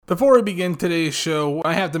Before we begin today's show,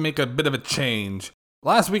 I have to make a bit of a change.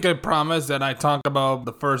 Last week I promised that I'd talk about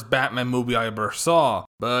the first Batman movie I ever saw,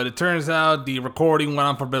 but it turns out the recording went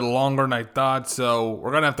on for a bit longer than I thought, so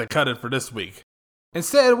we're gonna have to cut it for this week.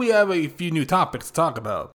 Instead, we have a few new topics to talk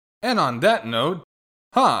about. And on that note,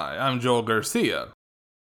 hi, I'm Joel Garcia.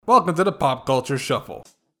 Welcome to the Pop Culture Shuffle.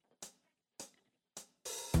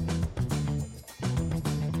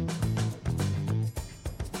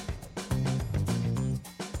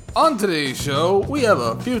 On today's show, we have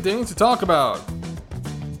a few things to talk about.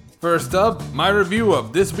 First up, my review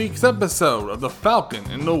of this week's episode of The Falcon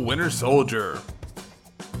and the Winter Soldier.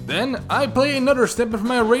 Then, I play another snippet from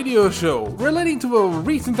my radio show relating to a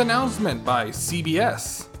recent announcement by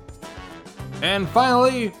CBS. And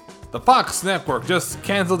finally, the Fox Network just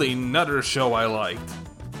canceled another show I liked.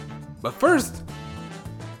 But first,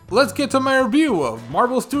 let's get to my review of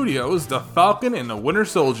Marvel Studios' The Falcon and the Winter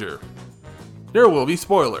Soldier. There will be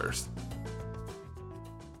spoilers.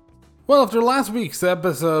 Well, after last week's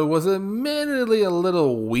episode was admittedly a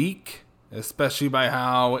little weak, especially by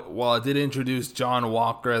how, while it did introduce John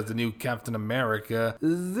Walker as the new Captain America,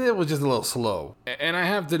 it was just a little slow. And I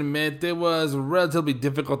have to admit, it was relatively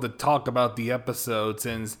difficult to talk about the episode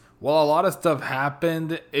since, while a lot of stuff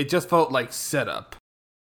happened, it just felt like setup.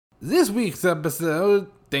 This week's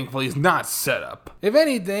episode, thankfully, is not setup. If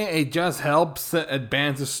anything, it just helps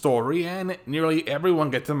advance the story and nearly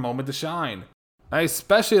everyone gets a moment to shine. I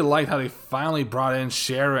especially liked how they finally brought in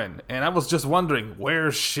Sharon, and I was just wondering,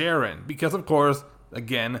 where's Sharon? Because of course,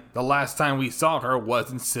 again, the last time we saw her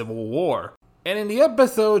was in Civil War. And in the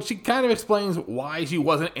episode, she kind of explains why she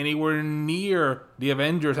wasn't anywhere near the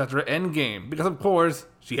Avengers after Endgame. Because of course,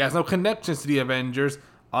 she has no connections to the Avengers,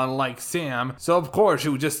 unlike Sam, so of course she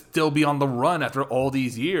would just still be on the run after all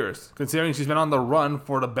these years, considering she's been on the run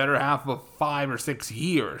for the better half of 5 or 6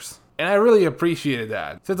 years. And I really appreciated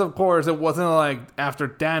that, since of course it wasn't like after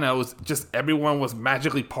Thanos, just everyone was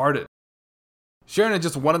magically parted. Sharon is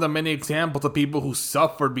just one of the many examples of people who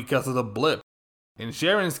suffered because of the blip. In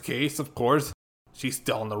Sharon's case, of course, she's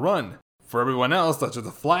still on the run. For everyone else, such as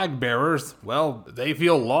the flag bearers, well, they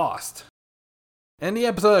feel lost. And the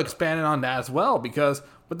episode expanded on that as well, because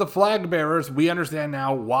with the flag bearers, we understand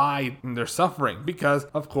now why they're suffering. Because,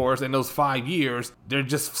 of course, in those 5 years, they're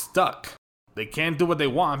just stuck. They can't do what they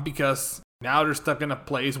want because now they're stuck in a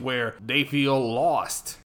place where they feel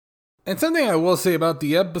lost. And something I will say about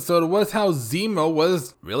the episode was how Zemo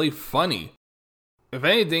was really funny. If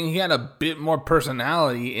anything, he had a bit more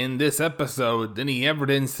personality in this episode than he ever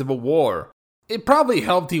did in Civil War. It probably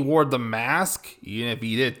helped he wore the mask, even if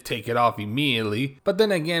he did take it off immediately. But then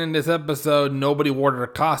again, in this episode, nobody wore their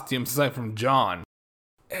costumes aside from John.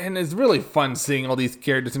 And it's really fun seeing all these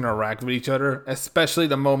characters interact with each other, especially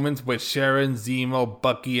the moments with Sharon, Zemo,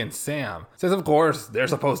 Bucky, and Sam. Since of course, they're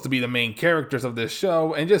supposed to be the main characters of this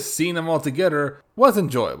show, and just seeing them all together was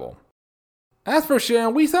enjoyable. As for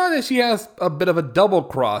Sharon, we saw that she has a bit of a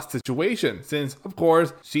double-cross situation, since, of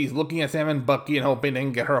course, she's looking at Sam and Bucky and hoping they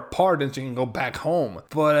can get her apart and she can go back home.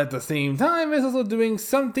 But at the same time, is also doing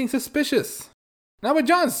something suspicious. Now with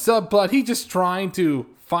John's subplot, he's just trying to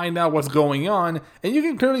find out what's going on, and you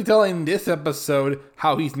can clearly tell in this episode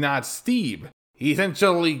how he's not Steve. He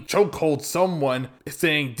essentially chokeholds someone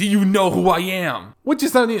saying, "Do you know who I am?" Which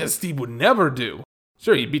is something that Steve would never do.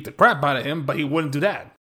 Sure, he beat the crap out of him, but he wouldn't do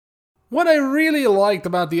that. What I really liked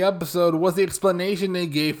about the episode was the explanation they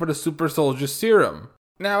gave for the super soldier serum.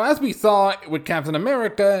 Now, as we saw with Captain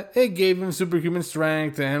America, it gave him superhuman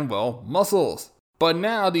strength and, well, muscles. But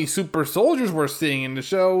now the super soldiers we're seeing in the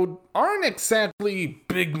show aren't exactly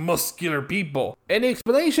big muscular people. And the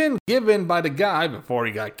explanation given by the guy before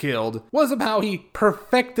he got killed was of how he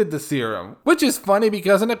perfected the serum. Which is funny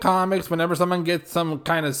because in the comics, whenever someone gets some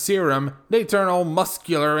kind of serum, they turn all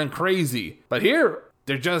muscular and crazy. But here,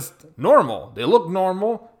 they're just normal. They look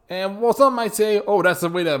normal. And while some might say, oh, that's a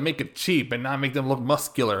way to make it cheap and not make them look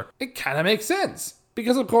muscular, it kind of makes sense.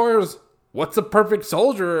 Because of course, what's a perfect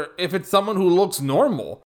soldier if it's someone who looks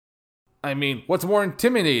normal? I mean, what's more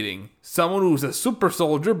intimidating? Someone who's a super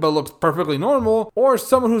soldier but looks perfectly normal, or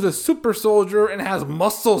someone who's a super soldier and has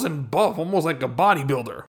muscles and buff, almost like a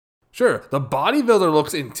bodybuilder? Sure, the bodybuilder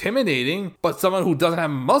looks intimidating, but someone who doesn't have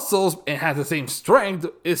muscles and has the same strength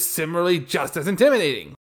is similarly just as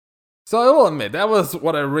intimidating. So I will admit, that was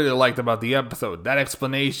what I really liked about the episode, that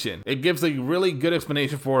explanation. It gives a really good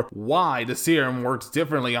explanation for why the serum works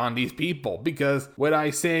differently on these people. Because with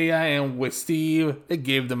Isaiah and with Steve, it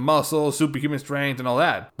gave them muscle, superhuman strength, and all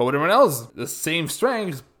that. But with everyone else, the same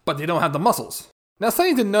strength, but they don't have the muscles. Now,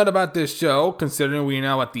 something to note about this show, considering we're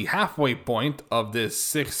now at the halfway point of this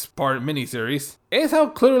 6-part miniseries, is how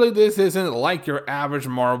clearly this isn't like your average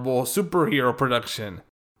Marvel superhero production.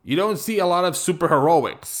 You don't see a lot of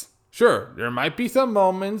superheroics. Sure, there might be some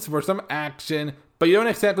moments for some action, but you don't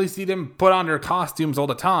exactly see them put on their costumes all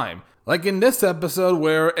the time. Like in this episode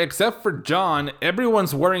where, except for John,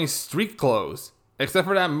 everyone's wearing street clothes. Except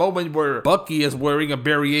for that moment where Bucky is wearing a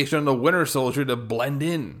variation of the Winter Soldier to blend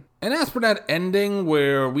in. And as for that ending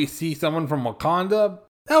where we see someone from Wakanda,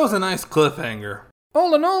 that was a nice cliffhanger.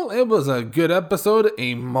 All in all, it was a good episode,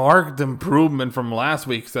 a marked improvement from last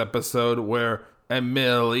week's episode where,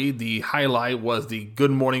 admittedly, the highlight was the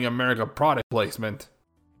Good Morning America product placement.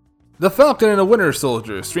 The Falcon and the Winter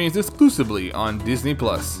Soldier streams exclusively on Disney+.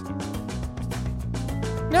 Now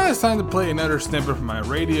it's time to play another snippet from my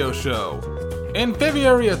radio show. In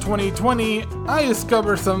February of 2020, I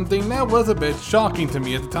discovered something that was a bit shocking to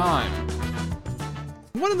me at the time.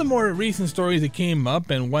 One of the more recent stories that came up,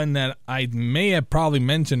 and one that I may have probably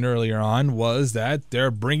mentioned earlier on, was that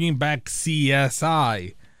they're bringing back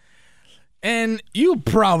CSI. And you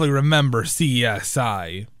probably remember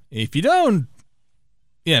CSI. If you don't,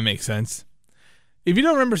 yeah, it makes sense. If you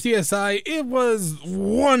don't remember CSI, it was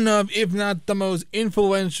one of, if not the most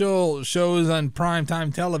influential shows on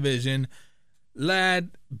primetime television that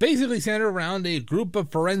basically centered around a group of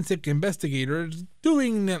forensic investigators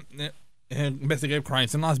doing investigative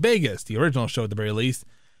crimes in Las Vegas, the original show at the very least,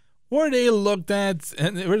 where they looked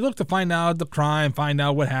to find out the crime, find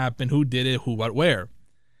out what happened, who did it, who, what, where.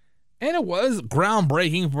 And it was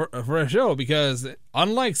groundbreaking for a show because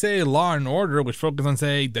unlike, say, Law and Order, which focused on,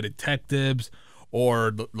 say, the detectives or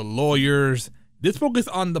the lawyers, this focused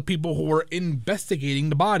on the people who were investigating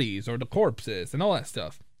the bodies or the corpses and all that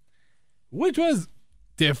stuff. Which was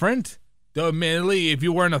different, though admittedly, if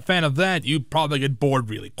you weren't a fan of that, you'd probably get bored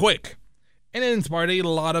really quick. And it inspired a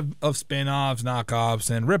lot of spin-offs, knockoffs,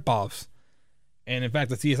 and rip-offs. And in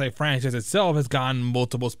fact, the CSI franchise itself has gotten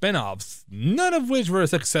multiple spin-offs, none of which were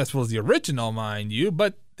as successful as the original, mind you,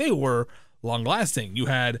 but they were long-lasting. You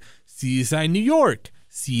had CSI New York,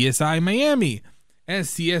 CSI Miami, and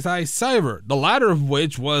CSI Cyber, the latter of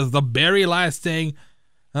which was the very last thing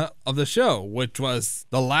of the show, which was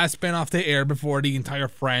the last spin-off to air before the entire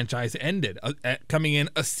franchise ended, coming in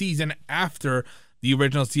a season after the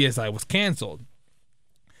original CSI was canceled.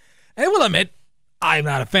 And I will admit, I'm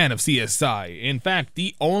not a fan of CSI. In fact,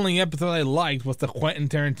 the only episode I liked was the Quentin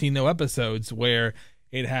Tarantino episodes where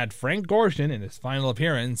it had Frank Gorshin in his final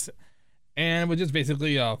appearance, and it was just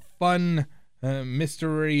basically a fun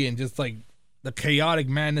mystery and just like the chaotic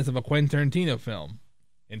madness of a Quentin Tarantino film.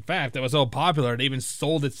 In fact, it was so popular they even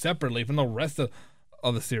sold it separately from the rest of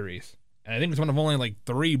the series. And I think it's one of only like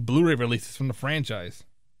 3 Blu-ray releases from the franchise.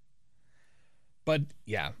 But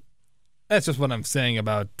yeah, that's just what I'm saying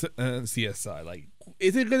about CSI. Like,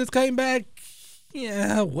 is it good it's coming back?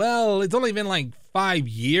 Yeah, well, it's only been like 5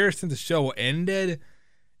 years since the show ended.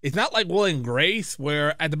 It's not like Will and Grace,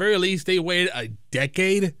 where at the very least they waited a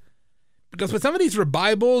decade. Because with some of these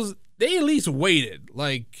revivals, they at least waited.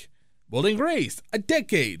 Like Will and Grace, a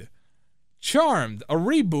decade. Charmed, a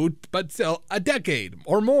reboot, but still a decade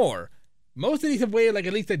or more. Most of these have waited like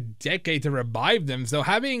at least a decade to revive them, so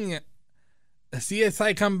having a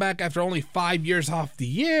CSI come back after only 5 years off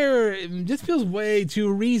the air, it just feels way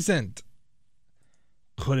too recent.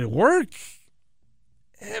 Could it work?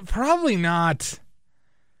 Probably not.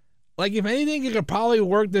 Like, if anything, it could probably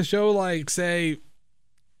work the show like, say,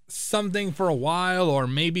 something for a while, or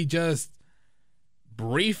maybe just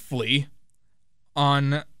briefly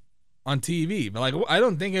on TV. But like, I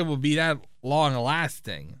don't think it would be that long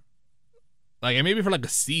lasting. Like, maybe for like a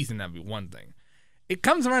season, that'd be one thing. It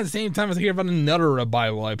comes around the same time as I hear about another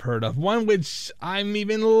revival I've heard of, one which I'm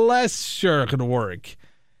even less sure could work.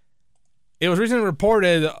 It was recently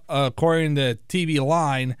reported, according to TV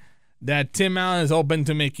Line, that Tim Allen is open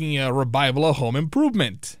to making a revival of Home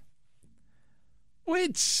Improvement.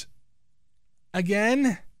 Which,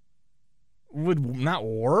 again, would not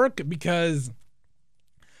work because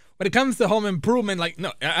when it comes to Home Improvement, like,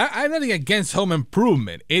 no, I'm nothing against Home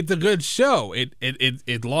Improvement. It's a good show. It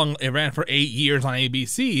ran for 8 years on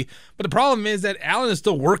ABC, but the problem is that Allen is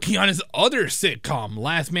still working on his other sitcom,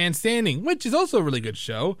 Last Man Standing, which is also a really good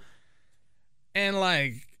show. And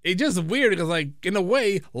like, it's just weird because, like, in a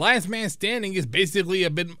way, Last Man Standing is basically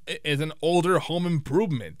is an older Home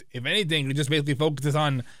Improvement. If anything, it just basically focuses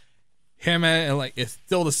on him and like it's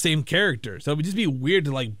still the same character. So it would just be weird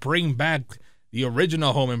to like bring back the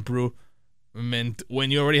original Home Improvement when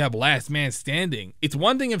you already have Last Man Standing. It's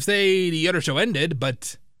one thing if, say, the other show ended,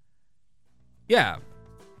 but yeah.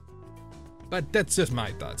 But that's just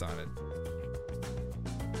my thoughts on it.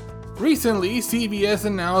 Recently, CBS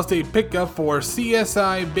announced a pickup for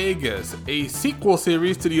CSI Vegas, a sequel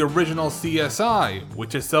series to the original CSI,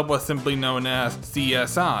 which itself was simply known as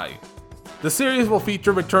CSI. The series will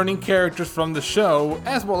feature returning characters from the show,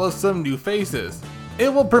 as well as some new faces.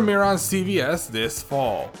 It will premiere on CBS this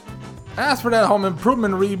fall. As for that Home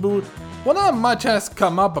Improvement reboot, well, not much has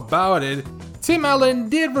come up about it. Tim Allen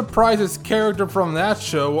did reprise his character from that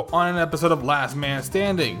show on an episode of Last Man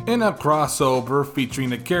Standing, in a crossover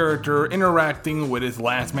featuring the character interacting with his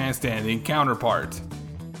Last Man Standing counterpart.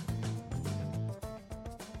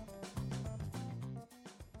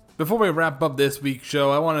 Before we wrap up this week's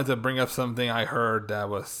show, I wanted to bring up something I heard that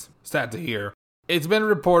was sad to hear. It's been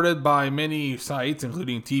reported by many sites,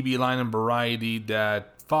 including TV Line and Variety,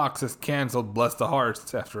 that Fox has canceled Bless the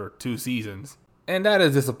Hearts after 2 seasons. And that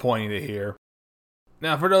is disappointing to hear.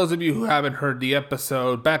 Now, for those of you who haven't heard the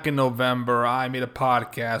episode, back in November, I made a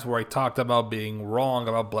podcast where I talked about being wrong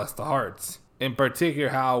about Bless the Hearts. In particular,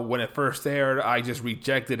 how when it first aired, I just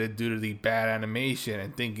rejected it due to the bad animation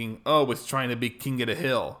and thinking, oh, it's trying to be King of the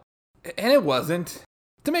Hill. And it wasn't.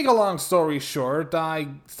 To make a long story short, I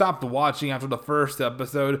stopped watching after the first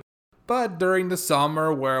episode, but during the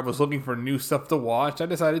summer where I was looking for new stuff to watch, I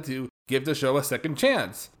decided to give the show a second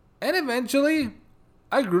chance. And eventually,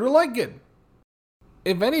 I grew to like it.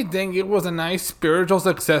 If anything, it was a nice spiritual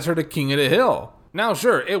successor to King of the Hill. Now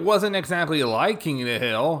sure, it wasn't exactly like King of the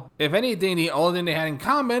Hill. If anything, the only thing they had in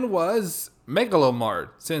common was Megalomart,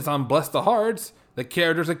 since on Bless the Hearts, the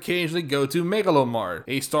characters occasionally go to Megalomart,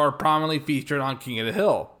 a star prominently featured on King of the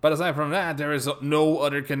Hill. But aside from that, there is no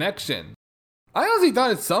other connection. I honestly thought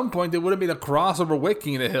at some point they would have made a crossover with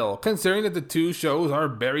King of the Hill, considering that the two shows are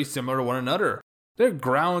very similar to one another. They're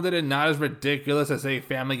grounded and not as ridiculous as, say,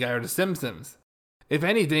 Family Guy or The Simpsons. If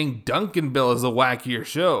anything, Duncanville is a wackier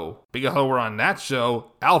show, because over on that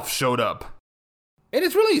show, Alf showed up. And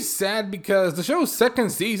it's really sad because the show's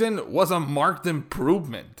second season was a marked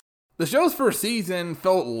improvement. The show's first season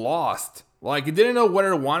felt lost, like it didn't know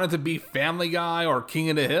whether it wanted to be Family Guy or King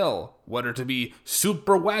of the Hill, whether to be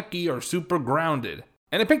super wacky or super grounded.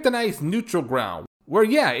 And it picked a nice neutral ground, where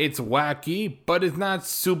yeah, it's wacky, but it's not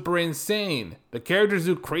super insane. The characters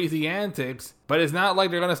do crazy antics, but it's not like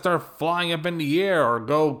they're gonna start flying up in the air or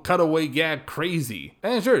go cutaway gag crazy.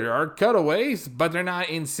 And sure, there are cutaways, but they're not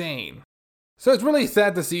insane. So it's really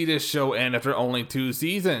sad to see this show end after only 2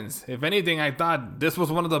 seasons. If anything, I thought this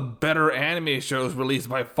was one of the better anime shows released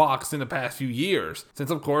by Fox in the past few years,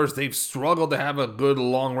 since of course they've struggled to have a good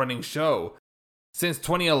long-running show. Since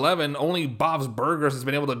 2011, only Bob's Burgers has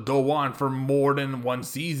been able to go on for more than 1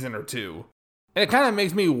 season or 2. And it kind of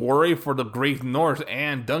makes me worry for the Great North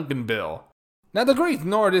and Duncanville. Now the Great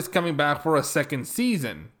North is coming back for a 2nd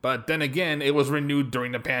season, but then again, it was renewed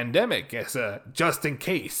during the pandemic as a just in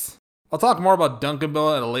case. I'll talk more about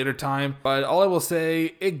Duncanville at a later time, but all I will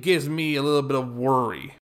say, it gives me a little bit of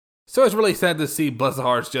worry. So it's really sad to see Bless the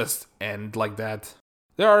Hearts just end like that.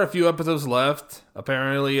 There are a few episodes left.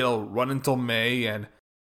 Apparently it'll run until May, and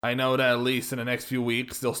I know that at least in the next few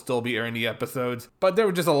weeks they'll still be airing the episodes, but there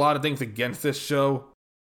were just a lot of things against this show.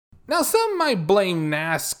 Now some might blame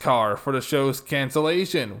NASCAR for the show's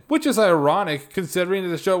cancellation, which is ironic considering that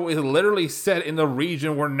the show is literally set in the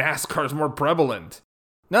region where NASCAR is more prevalent.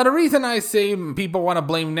 Now the reason I say people want to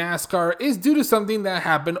blame NASCAR is due to something that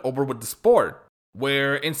happened over with the sport,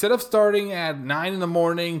 where instead of starting at 9 in the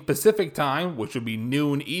morning Pacific time, which would be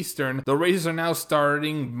noon Eastern, the races are now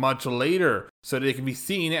starting much later, so they can be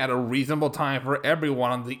seen at a reasonable time for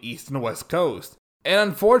everyone on the East and West Coast.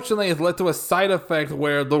 And unfortunately, it's led to a side effect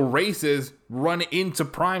where the races run into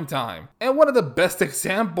prime time. And one of the best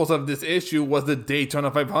examples of this issue was the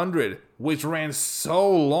Daytona 500, which ran so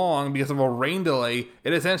long because of a rain delay,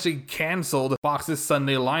 it essentially canceled Fox's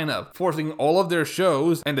Sunday lineup, forcing all of their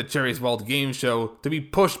shows and the Cherry's Vault game show to be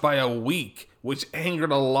pushed by a week, which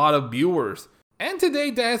angered a lot of viewers. And today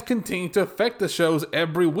that has continued to affect the shows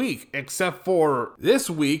every week, except for this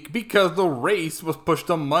week because the race was pushed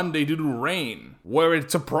to Monday due to rain, where it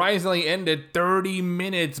surprisingly ended 30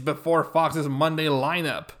 minutes before Fox's Monday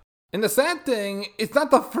lineup. And the sad thing, it's not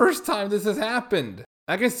the first time this has happened.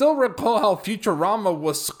 I can still recall how Futurama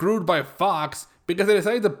was screwed by Fox because they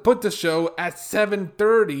decided to put the show at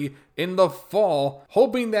 7:30 in the fall,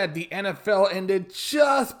 hoping that the NFL ended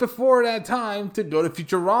just before that time to go to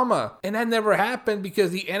Futurama. And that never happened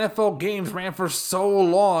because the NFL games ran for so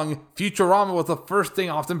long, Futurama was the first thing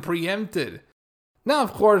often preempted. Now,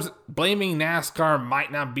 of course, blaming NASCAR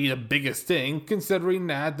might not be the biggest thing, considering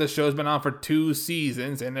that the show's been on for 2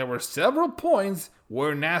 seasons and there were several points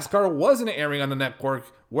where NASCAR wasn't airing on the network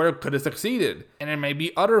where it could have succeeded. And there may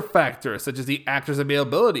be other factors, such as the actors'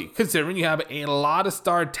 availability, considering you have a lot of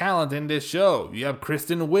star talent in this show. You have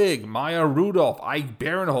Kristen Wiig, Maya Rudolph, Ike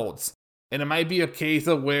Barinholtz. And it might be a case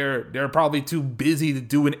of where they're probably too busy to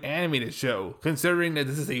do an animated show, considering that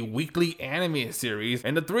this is a weekly animated series,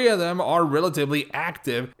 and the 3 of them are relatively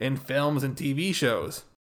active in films and TV shows.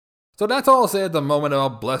 So that's all I'll say at the moment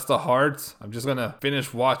about Bless the Hearts. I'm just gonna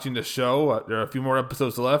finish watching the show. There are a few more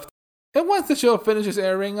episodes left. And once the show finishes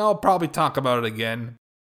airing, I'll probably talk about it again.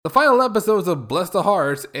 The final episodes of Bless the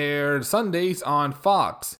Hearts aired Sundays on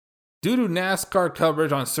Fox. Due to NASCAR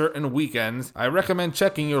coverage on certain weekends, I recommend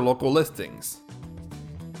checking your local listings.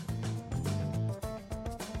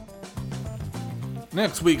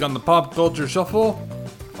 Next week on the Pop Culture Shuffle,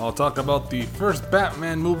 I'll talk about the first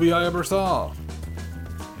Batman movie I ever saw.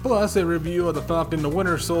 Plus a review of the Falcon the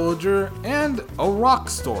Winter Soldier and a rock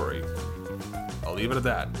story. I'll leave it at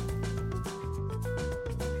that.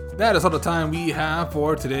 That is all the time we have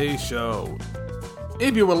for today's show.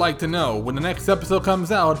 If you would like to know when the next episode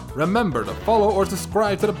comes out, remember to follow or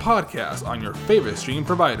subscribe to the podcast on your favorite stream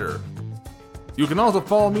provider. You can also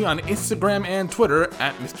follow me on Instagram and Twitter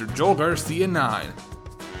at Mr. Joel Garcia 9.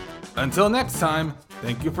 Until next time,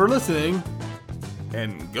 thank you for listening,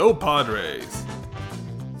 and go Padres!